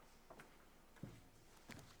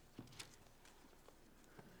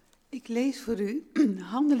Ik lees voor u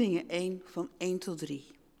Handelingen 1 van 1 tot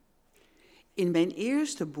 3. In mijn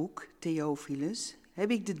eerste boek, Theophilus,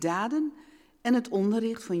 heb ik de daden en het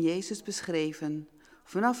onderricht van Jezus beschreven,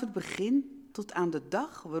 vanaf het begin tot aan de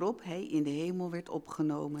dag waarop hij in de hemel werd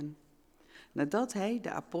opgenomen. Nadat hij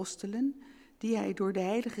de apostelen, die hij door de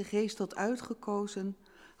Heilige Geest had uitgekozen,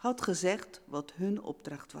 had gezegd wat hun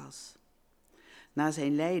opdracht was. Na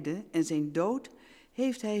zijn lijden en zijn dood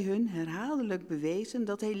heeft hij hun herhaaldelijk bewezen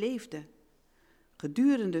dat hij leefde.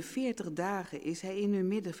 Gedurende 40 dagen is hij in hun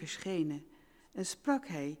midden verschenen en sprak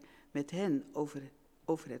hij met hen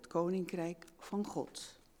over het koninkrijk van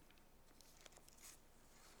God.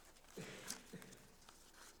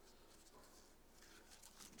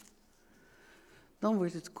 Dan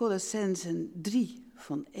wordt het Colossenzen 3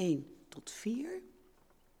 van 1 tot 4.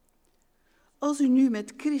 Als u nu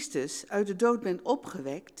met Christus uit de dood bent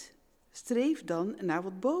opgewekt, streef dan naar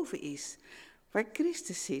wat boven is, waar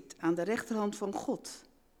Christus zit aan de rechterhand van God.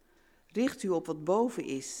 Richt u op wat boven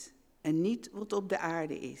is en niet wat op de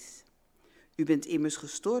aarde is. U bent immers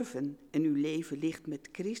gestorven en uw leven ligt met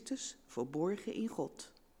Christus verborgen in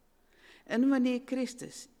God. En wanneer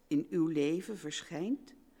Christus in uw leven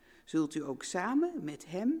verschijnt, zult u ook samen met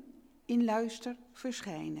hem in luister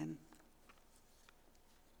verschijnen.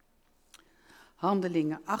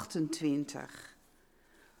 Handelingen 28,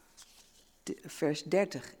 vers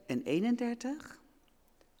 30 en 31.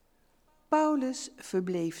 Paulus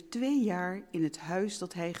verbleef 2 jaar in het huis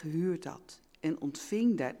dat hij gehuurd had en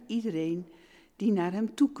ontving daar iedereen die naar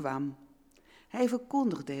hem toekwam. Hij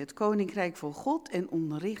verkondigde het koninkrijk van God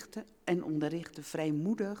en onderrichtte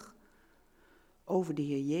vrijmoedig over de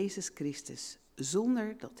Heer Jezus Christus,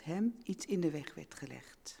 zonder dat hem iets in de weg werd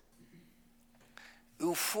gelegd.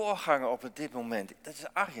 Uw voorganger op dit moment, dat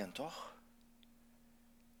is Arjen, toch?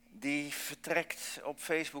 Die vertrekt, op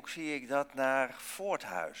Facebook zie ik dat, naar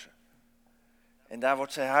Voorthuizen. En daar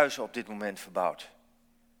wordt zijn huis op dit moment verbouwd.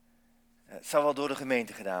 Het zal wel door de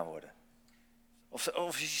gemeente gedaan worden. Of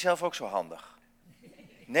is hij zelf ook zo handig?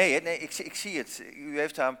 Nee, ik zie het. U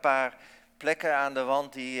heeft daar een paar plekken aan de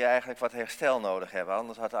wand die eigenlijk wat herstel nodig hebben.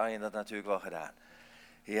 Anders had Arjen dat natuurlijk wel gedaan.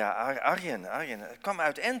 Ja, Arjen, het kwam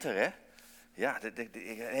uit Enter, hè? Ja, een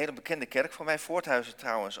hele bekende kerk voor mij, Voorthuizen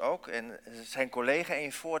trouwens ook. En zijn collega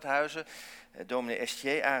in Voorthuizen, dominee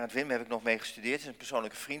S.J. Arend Wim, heb ik nog mee gestudeerd. Is een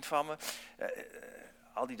persoonlijke vriend van me.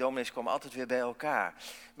 Al die dominees komen altijd weer bij elkaar.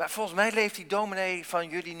 Maar volgens mij leeft die dominee van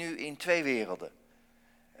jullie nu in 2 werelden.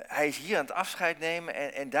 Hij is hier aan het afscheid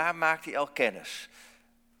nemen en daar maakt hij al kennis.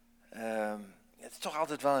 Het is toch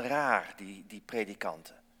altijd wel raar, die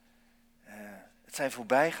predikanten. Het zijn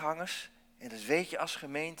voorbijgangers en dat weet je als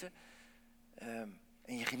gemeente.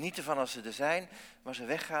 En je geniet ervan als ze er zijn, maar als ze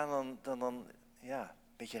weggaan, dan ja,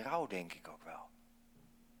 een beetje rouw denk ik ook wel.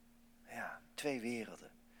 Ja, 2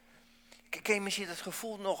 werelden. Ken je misschien dat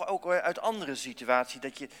gevoel nog ook uit andere situaties,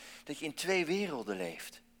 dat je in 2 werelden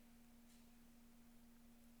leeft?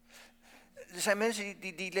 Er zijn mensen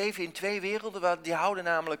die leven in 2 werelden, die houden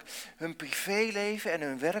namelijk hun privéleven en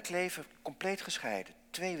hun werkleven compleet gescheiden.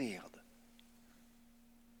 2 werelden.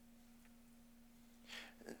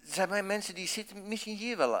 Er zijn mensen die zitten misschien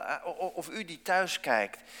hier wel, of u die thuis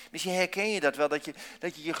kijkt. Misschien herken je dat wel,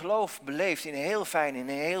 dat je je geloof beleeft in een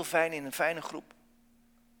heel fijne groep.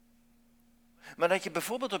 Maar dat je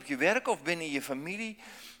bijvoorbeeld op je werk of binnen je familie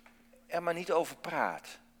er maar niet over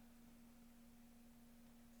praat.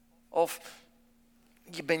 Of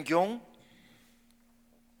je bent jong.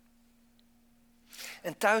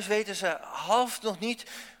 En thuis weten ze half nog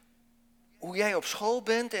niet hoe jij op school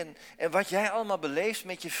bent en wat jij allemaal beleeft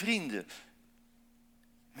met je vrienden.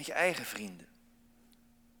 Met je eigen vrienden.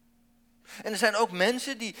 En er zijn ook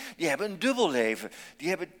mensen die hebben een dubbel leven. Die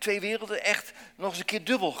hebben 2 werelden echt nog eens een keer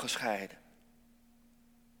dubbel gescheiden.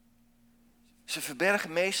 Ze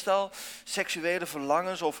verbergen meestal seksuele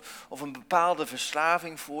verlangens of een bepaalde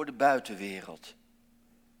verslaving voor de buitenwereld.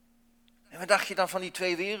 En wat dacht je dan van die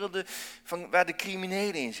 2 werelden waar de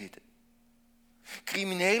criminelen in zitten?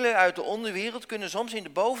 Criminelen uit de onderwereld kunnen soms in de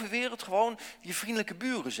bovenwereld gewoon je vriendelijke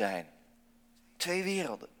buren zijn. 2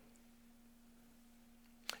 werelden.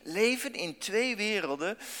 Leven in 2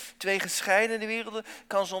 werelden, 2 gescheidene werelden,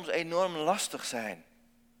 kan soms enorm lastig zijn.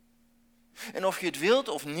 En of je het wilt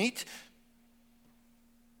of niet,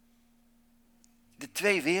 de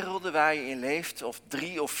 2 werelden waar je in leeft, of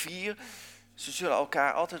 3 of 4, ze zullen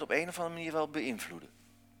elkaar altijd op een of andere manier wel beïnvloeden.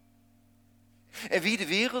 En wie de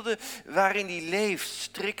werelden waarin hij leeft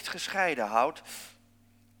strikt gescheiden houdt,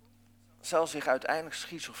 zal zich uiteindelijk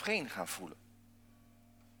schizofreen gaan voelen.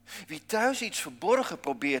 Wie thuis iets verborgen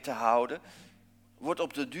probeert te houden, wordt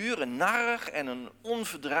op de duur een narrig en een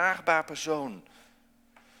onverdraagbaar persoon.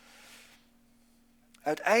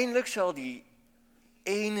 Uiteindelijk zal die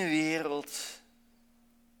ene wereld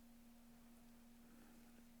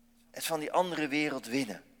het van die andere wereld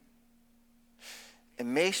winnen.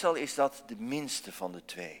 En meestal is dat de minste van de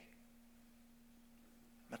twee.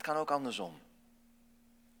 Maar het kan ook andersom.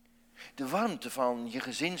 De warmte van je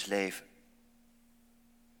gezinsleven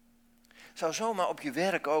zou zomaar op je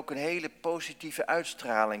werk ook een hele positieve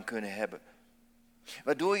uitstraling kunnen hebben.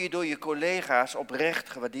 Waardoor je door je collega's oprecht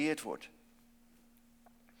gewaardeerd wordt.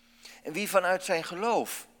 En wie vanuit zijn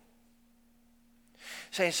geloof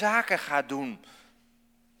zijn zaken gaat doen,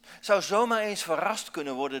 zou zomaar eens verrast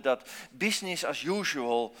kunnen worden dat business as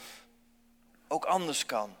usual ook anders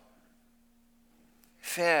kan.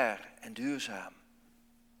 Fair en duurzaam.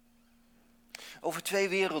 Over twee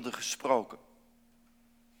werelden gesproken.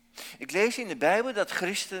 Ik lees in de Bijbel dat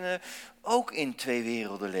christenen ook in twee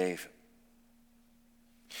werelden leven.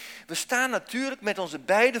 We staan natuurlijk met onze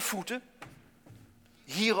beide voeten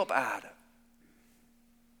hier op aarde.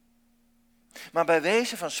 Maar bij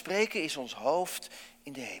wijze van spreken is ons hoofd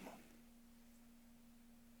in de hemel.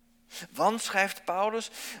 Want, schrijft Paulus,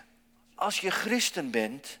 als je christen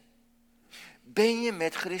bent, ben je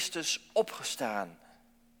met Christus opgestaan.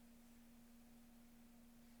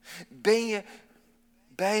 Ben je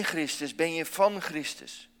bij Christus, ben je van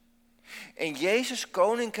Christus. En Jezus'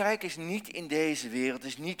 koninkrijk is niet in deze wereld,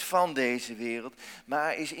 is niet van deze wereld,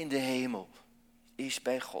 maar is in de hemel, is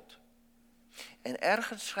bij God. En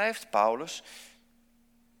ergens schrijft Paulus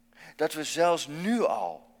dat we zelfs nu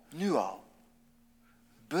al,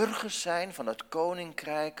 burgers zijn van het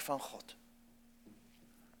koninkrijk van God.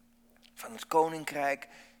 Van het koninkrijk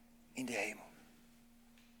in de hemel.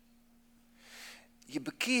 Je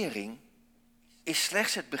bekering is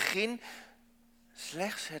slechts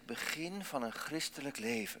het begin van een christelijk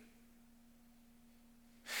leven.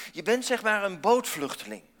 Je bent zeg maar een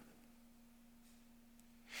bootvluchteling.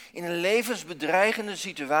 In een levensbedreigende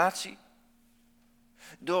situatie,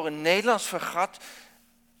 door een Nederlands fregat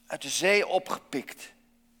uit de zee opgepikt.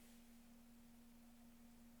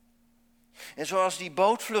 En zoals die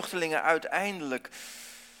bootvluchtelingen uiteindelijk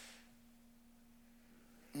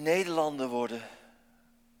Nederlander worden,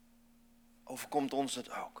 overkomt ons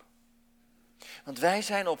dat ook. Want wij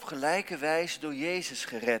zijn op gelijke wijze door Jezus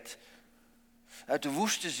gered. Uit de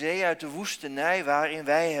woeste zee, uit de woestenij waarin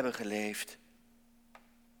wij hebben geleefd.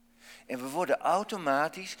 En we worden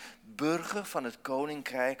automatisch burger van het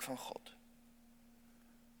koninkrijk van God.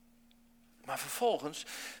 Maar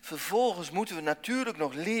vervolgens moeten we natuurlijk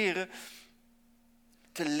nog leren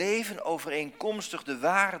te leven overeenkomstig de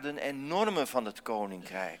waarden en normen van het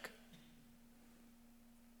koninkrijk.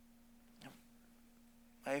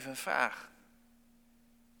 Even een vraag.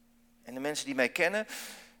 En de mensen die mij kennen,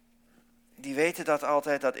 die weten dat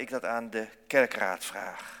altijd dat ik dat aan de kerkraad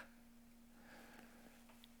vraag.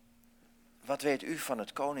 Wat weet u van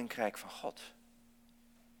het koninkrijk van God?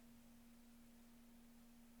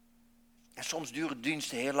 En soms duren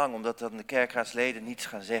diensten heel lang, omdat dan de kerkraadsleden niets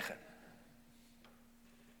gaan zeggen.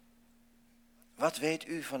 Wat weet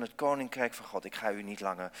u van het koninkrijk van God? Ik ga u niet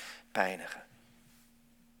langer pijnigen.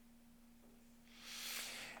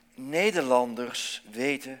 Nederlanders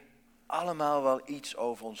weten allemaal wel iets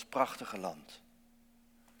over ons prachtige land.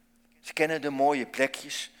 Ze kennen de mooie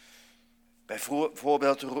plekjes,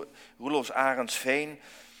 bijvoorbeeld Roelofs Arendsveen.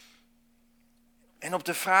 En op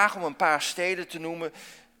de vraag om een paar steden te noemen,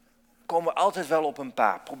 komen we altijd wel op een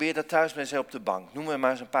paar. Probeer dat thuis met ze op de bank. Noem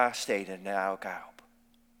maar eens een paar steden naar elkaar op.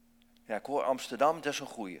 Ja, ik hoor Amsterdam, dat is een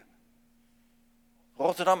goeie.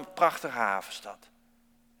 Rotterdam, prachtige havenstad.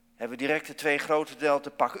 Hebben we direct de twee grote delen te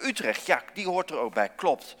pakken. Utrecht, ja, die hoort er ook bij,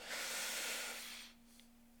 klopt.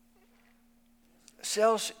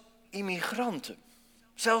 Zelfs immigranten,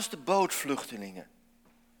 zelfs de bootvluchtelingen,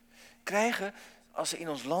 krijgen, als ze in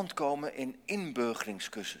ons land komen, een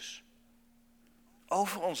inburgeringscursus.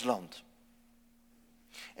 Over ons land.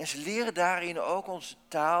 En ze leren daarin ook onze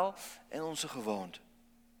taal en onze gewoonten.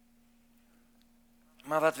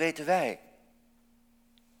 Maar wat weten wij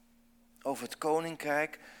over het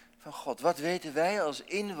koninkrijk van God? Wat weten wij als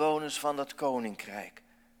inwoners van dat koninkrijk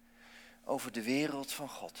over de wereld van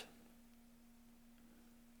God?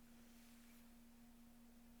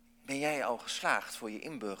 Ben jij al geslaagd voor je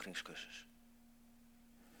inburgeringscursus?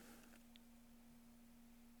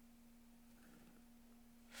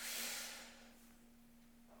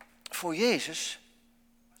 Voor Jezus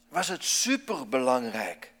was het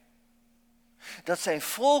superbelangrijk dat zijn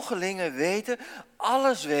volgelingen weten,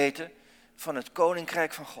 alles weten van het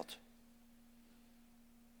koninkrijk van God.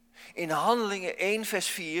 In Handelingen 1 vers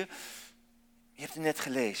 4, je hebt het net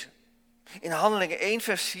gelezen. In Handelingen 1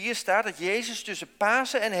 vers 4 staat dat Jezus tussen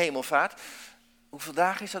Pasen en Hemelvaart Hoeveel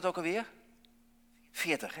dagen is dat ook alweer?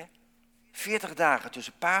 40, hè? 40 dagen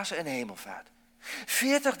tussen Pasen en Hemelvaart.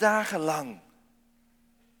 40 dagen lang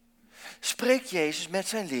spreekt Jezus met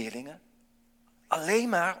zijn leerlingen alleen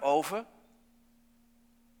maar over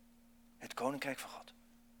het Koninkrijk van God.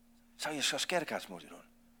 Zou je als kerkarts moeten doen.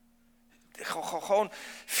 Gewoon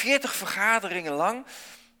 40 vergaderingen lang.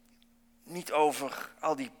 Niet over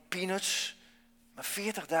al die peanuts. Maar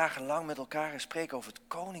 40 dagen lang met elkaar en spreken over het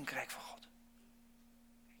Koninkrijk van God.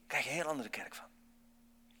 Daar krijg je een heel andere kerk van.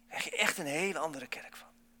 Daar krijg je echt een hele andere kerk van.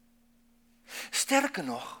 Sterker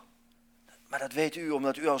nog, maar dat weet u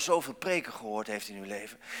omdat u al zoveel preken gehoord heeft in uw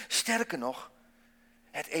leven. Sterker nog,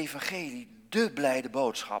 het evangelie, de blijde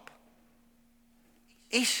boodschap,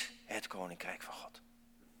 is het Koninkrijk van God.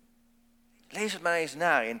 Lees het maar eens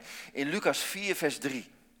na in Lucas 4 vers 3.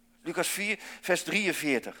 Lucas 4 vers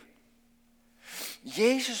 43.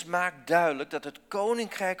 Jezus maakt duidelijk dat het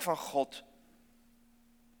Koninkrijk van God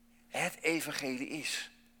het evangelie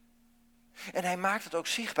is. En hij maakt het ook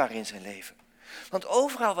zichtbaar in zijn leven. Want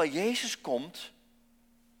overal waar Jezus komt,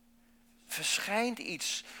 verschijnt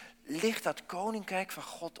iets, ligt dat Koninkrijk van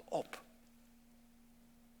God op.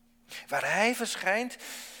 Waar hij verschijnt,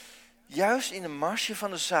 juist in de marge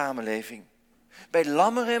van de samenleving. Bij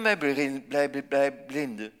lammeren en bij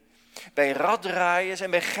blinden. Bij raddraaiers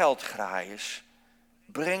en bij geldgraaiers.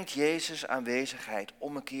 Brengt Jezus aanwezigheid,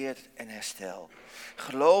 ommekeer en herstel.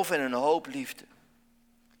 Geloof en een hoop liefde.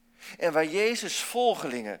 En waar Jezus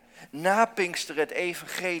volgelingen na Pinksteren het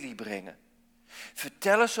evangelie brengen,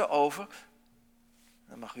 vertellen ze over,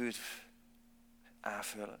 dan mag u het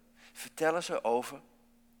aanvullen, vertellen ze over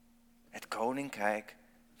het Koninkrijk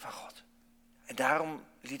van God. En daarom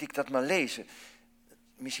liet ik dat maar lezen.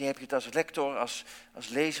 Misschien heb je het als lector, als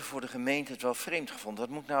lezer voor de gemeente het wel vreemd gevonden.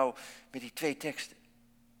 Wat moet nou met die 2 teksten?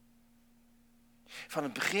 Van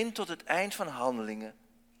het begin tot het eind van Handelingen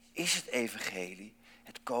is het evangelie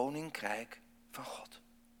het Koninkrijk van God.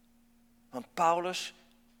 Want Paulus,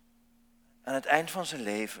 aan het eind van zijn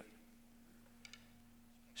leven,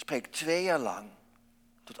 spreekt 2 jaar lang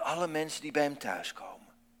tot alle mensen die bij hem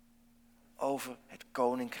thuiskomen over het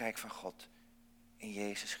Koninkrijk van God in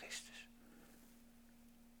Jezus Christus.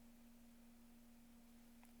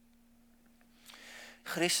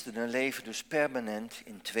 Christenen leven dus permanent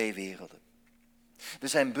in 2 werelden. We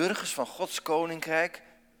zijn burgers van Gods Koninkrijk,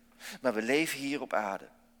 maar we leven hier op aarde.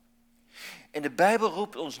 En de Bijbel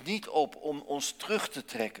roept ons niet op om ons terug te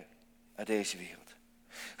trekken uit deze wereld.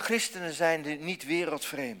 Christenen zijn niet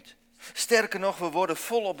wereldvreemd. Sterker nog, we worden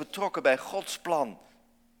volop betrokken bij Gods plan.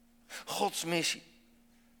 Gods missie.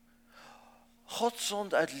 God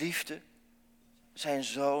zond uit liefde zijn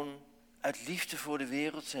zoon, uit liefde voor de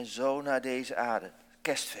wereld, zijn zoon naar deze aarde.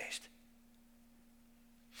 Kerstfeest.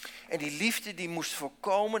 En die liefde die moest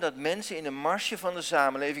voorkomen dat mensen in de marge van de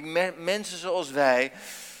samenleving, mensen zoals wij,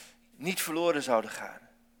 niet verloren zouden gaan.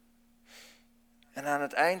 En aan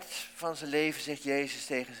het eind van zijn leven zegt Jezus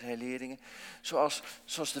tegen zijn leerlingen,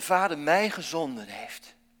 zoals de Vader mij gezonden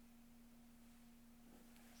heeft,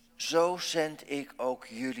 zo zend ik ook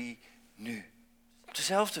jullie nu. Op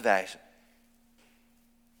dezelfde wijze.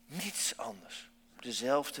 Niets anders. Op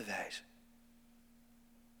dezelfde wijze.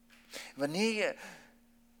 Wanneer je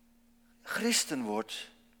christen wordt,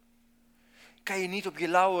 kan je niet op je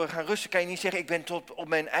lauweren gaan rusten. Kan je niet zeggen, ik ben tot op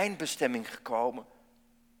mijn eindbestemming gekomen.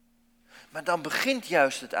 Maar dan begint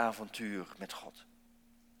juist het avontuur met God.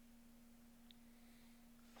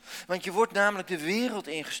 Want je wordt namelijk de wereld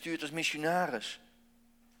ingestuurd als missionaris.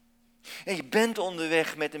 En je bent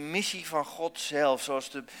onderweg met een missie van God zelf,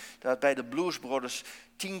 zoals dat bij de Blues Brothers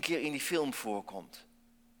 10 keer in die film voorkomt.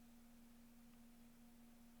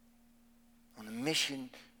 On a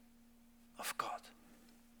mission of God.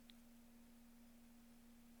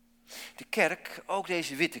 De kerk, ook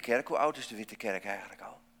deze witte kerk, hoe oud is de witte kerk eigenlijk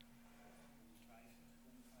al?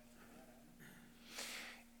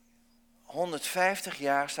 150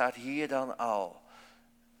 jaar staat hier dan al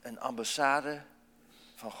een ambassade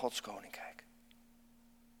van Gods Koninkrijk.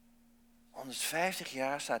 150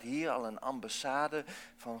 jaar staat hier al een ambassade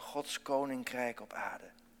van Gods Koninkrijk op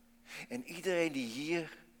aarde. En iedereen die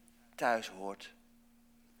hier thuis hoort,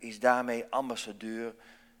 is daarmee ambassadeur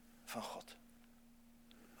van God.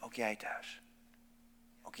 Ook jij thuis.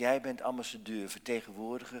 Ook jij bent ambassadeur,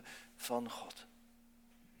 vertegenwoordiger van God.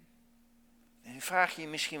 En nu vraag je je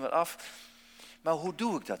misschien wel af, maar hoe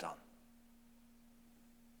doe ik dat dan?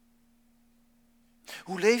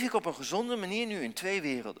 Hoe leef ik op een gezonde manier nu in 2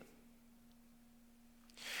 werelden?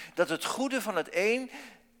 Dat het goede van het een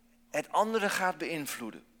het andere gaat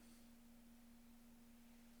beïnvloeden.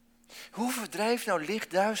 Hoe verdrijft nou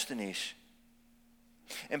licht duisternis?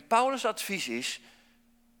 En Paulus' advies is: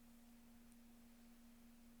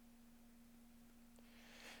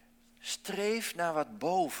 streef naar wat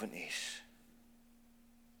boven is.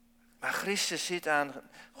 Maar Christus zit aan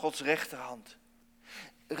Gods rechterhand.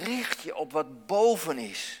 Richt je op wat boven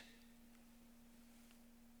is.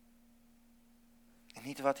 En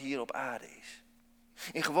niet wat hier op aarde is.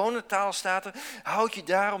 In gewone taal staat er: houd je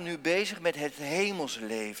daarom nu bezig met het hemelse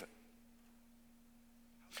leven.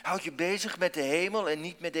 Houd je bezig met de hemel en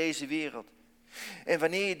niet met deze wereld. En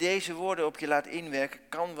wanneer je deze woorden op je laat inwerken,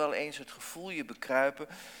 kan wel eens het gevoel je bekruipen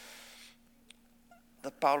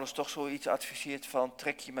dat Paulus toch zoiets adviseert van: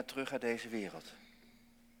 trek je maar terug uit deze wereld.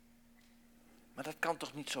 Maar dat kan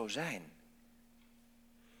toch niet zo zijn?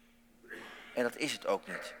 En dat is het ook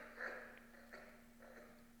niet.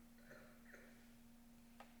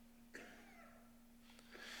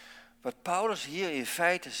 Wat Paulus hier in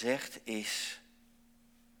feite zegt is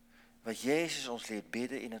wat Jezus ons leert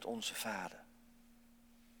bidden in het Onze Vader.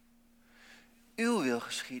 Uw wil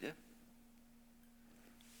geschieden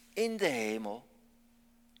in de hemel,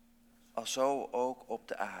 alzo ook op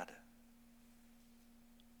de aarde.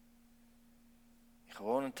 In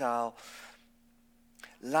gewone taal: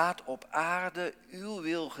 laat op aarde uw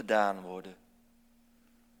wil gedaan worden,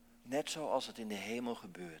 net zoals het in de hemel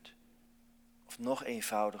gebeurt. Of nog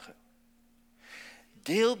eenvoudiger: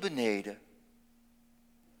 deel beneden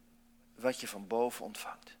wat je van boven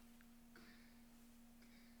ontvangt.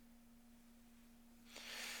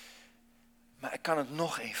 Maar ik kan het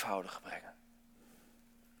nog eenvoudiger brengen.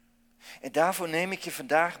 En daarvoor neem ik je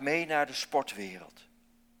vandaag mee naar de sportwereld.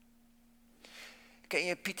 Ken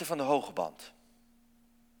je Pieter van der Hogeband?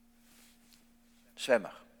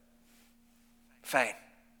 Zwemmer. Fijn.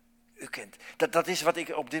 U kent. Dat is wat ik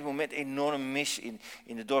op dit moment enorm mis in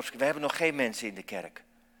de dorpskerk. We hebben nog geen mensen in de kerk.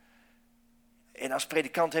 En als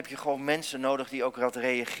predikant heb je gewoon mensen nodig die ook wat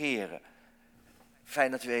reageren.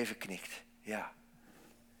 Fijn dat u even knikt. Ja.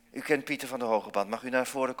 U kent Pieter van der Hogeband. Mag u naar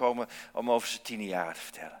voren komen om over zijn 10e jaar te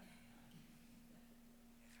vertellen?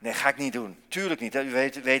 Nee, ga ik niet doen. Tuurlijk niet. U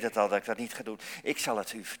weet het al dat ik dat niet ga doen. Ik zal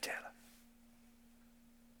het u vertellen.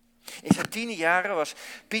 In zijn 10e jaren was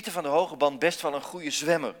Pieter van der Hogeband best wel een goede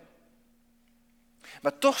zwemmer.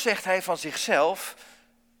 Maar toch zegt hij van zichzelf: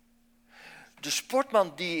 de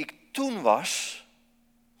sportman die ik toen was,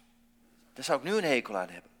 daar zou ik nu een hekel aan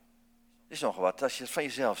hebben. Dat is nogal wat als je het van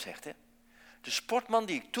jezelf zegt, hè? De sportman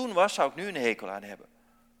die ik toen was, zou ik nu een hekel aan hebben.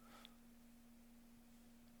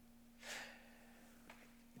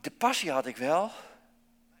 De passie had ik wel,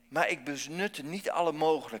 maar ik benutte niet alle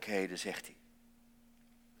mogelijkheden, zegt hij.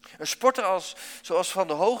 Een sporter zoals Van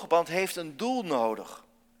der Hogeband heeft een doel nodig.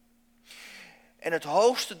 En het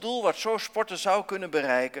hoogste doel wat zo'n sporter zou kunnen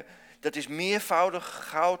bereiken, dat is meervoudig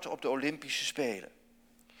goud op de Olympische Spelen.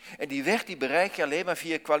 En die weg die bereik je alleen maar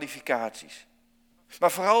via kwalificaties.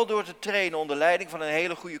 Maar vooral door te trainen onder leiding van een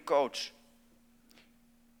hele goede coach.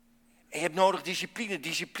 En je hebt nodig discipline.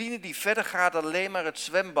 Discipline die verder gaat dan alleen maar het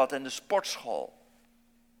zwembad en de sportschool.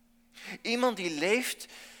 Iemand die leeft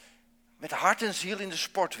met hart en ziel in de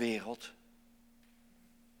sportwereld,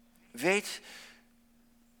 weet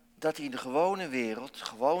dat hij in de gewone wereld,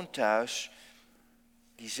 gewoon thuis,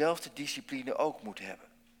 diezelfde discipline ook moet hebben.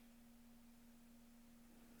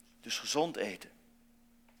 Dus gezond eten,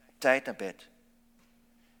 tijd naar bed.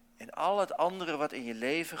 En al het andere wat in je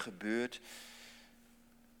leven gebeurt,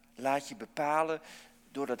 laat je bepalen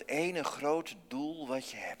door dat ene grote doel wat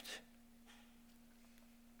je hebt.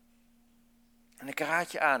 En ik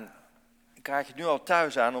raad je aan, ik raad je nu al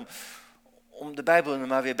thuis aan om de Bijbel er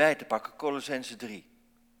maar weer bij te pakken, Colossenzen 3.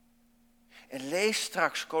 En lees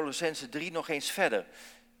straks Colossenzen 3 nog eens verder,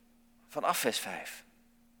 vanaf vers 5.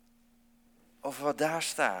 Over wat daar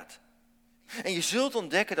staat. En je zult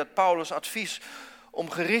ontdekken dat Paulus' advies om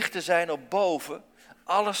gericht te zijn op boven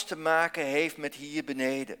alles te maken heeft met hier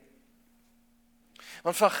beneden.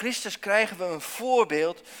 Want van Christus krijgen we een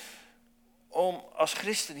voorbeeld om als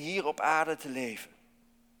christen hier op aarde te leven.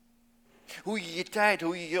 Hoe je je tijd,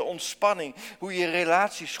 hoe je je ontspanning, hoe je je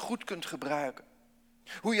relaties goed kunt gebruiken.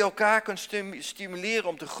 Hoe je elkaar kunt stimuleren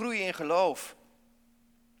om te groeien in geloof.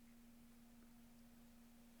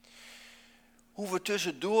 Hoe we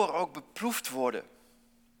tussendoor ook beproefd worden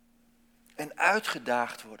en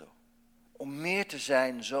uitgedaagd worden om meer te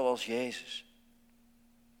zijn zoals Jezus.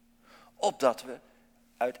 Opdat we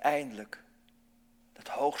uiteindelijk dat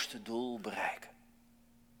hoogste doel bereiken.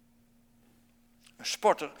 Een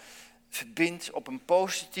sporter verbindt op een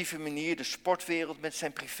positieve manier de sportwereld met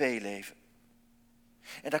zijn privéleven.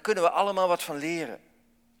 En daar kunnen we allemaal wat van leren.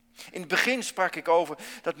 In het begin sprak ik over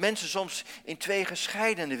dat mensen soms in twee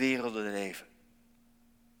gescheidene werelden leven.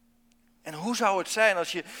 En hoe zou het zijn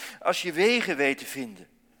als je wegen weet te vinden?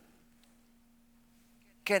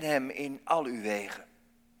 Ken hem in al uw wegen,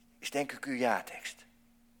 is denk ik uw jaartekst.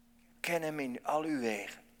 Ken hem in al uw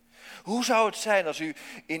wegen. Hoe zou het zijn als u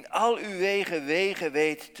in al uw wegen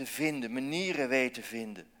weet te vinden, manieren weet te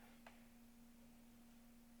vinden?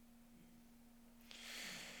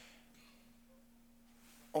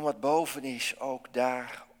 Om wat boven is ook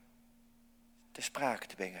daar ter sprake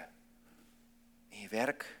te brengen. In je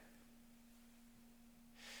werk,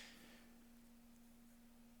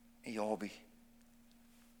 in je hobby,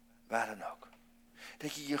 waar dan ook.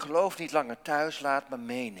 Dat je je geloof niet langer thuis laat, maar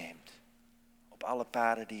meeneemt. Op alle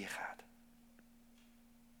paden die je gaat.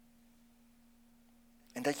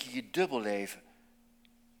 En dat je je dubbelleven,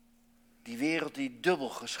 die wereld die dubbel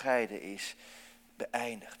gescheiden is,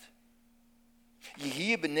 beëindigt. Je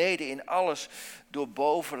hier beneden in alles door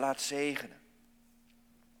boven laat zegenen.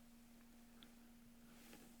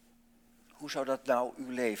 Hoe zou dat nou uw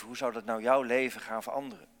leven, hoe zou dat nou jouw leven gaan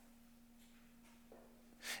veranderen?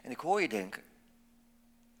 En ik hoor je denken,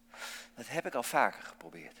 dat heb ik al vaker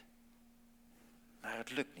geprobeerd. Maar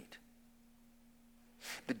het lukt niet.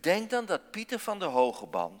 Bedenk dan dat Pieter van der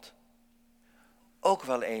Hogeband ook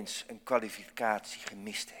wel eens een kwalificatie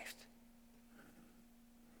gemist heeft.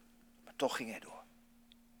 Maar toch ging hij door.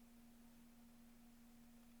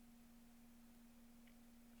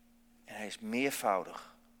 En hij is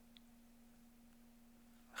meervoudig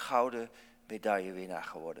gouden medaillewinnaar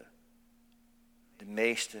geworden. De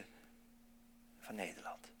meeste van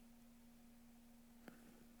Nederland.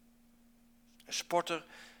 Een sporter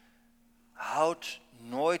houdt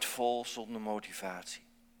nooit vol zonder motivatie.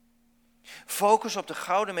 Focus op de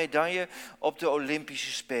gouden medaille op de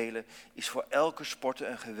Olympische Spelen is voor elke sporter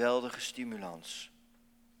een geweldige stimulans.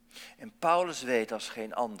 En Paulus weet als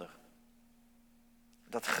geen ander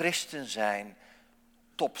dat christen zijn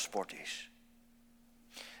topsport is.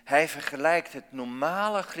 Hij vergelijkt het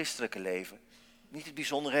normale christelijke leven, niet het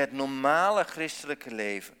bijzondere, het normale christelijke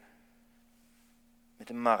leven, met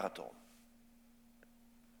een marathon.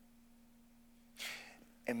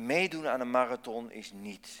 En meedoen aan een marathon is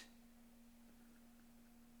niet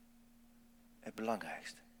het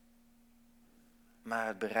belangrijkste, maar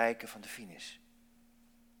het bereiken van de finish.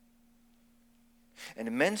 En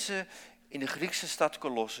de mensen in de Griekse stad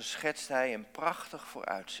Colosse schetst hij een prachtig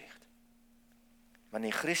vooruitzicht.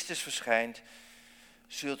 Wanneer Christus verschijnt,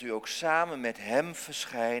 zult u ook samen met hem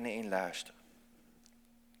verschijnen in luister.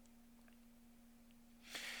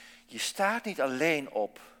 Je staat niet alleen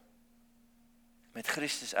op met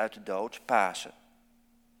Christus uit de dood, Pasen.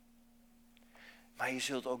 Maar je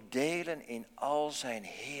zult ook delen in al zijn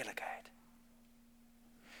heerlijkheid.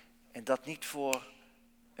 En dat niet voor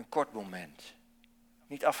een kort moment.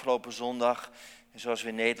 Niet afgelopen zondag, en zoals we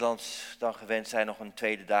in Nederland dan gewend zijn, nog een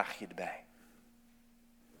tweede dagje erbij.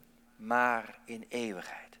 Maar in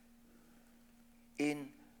eeuwigheid.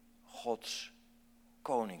 In Gods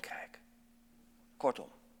koninkrijk. Kortom,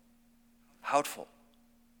 houd vol.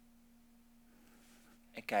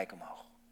 En kijk omhoog.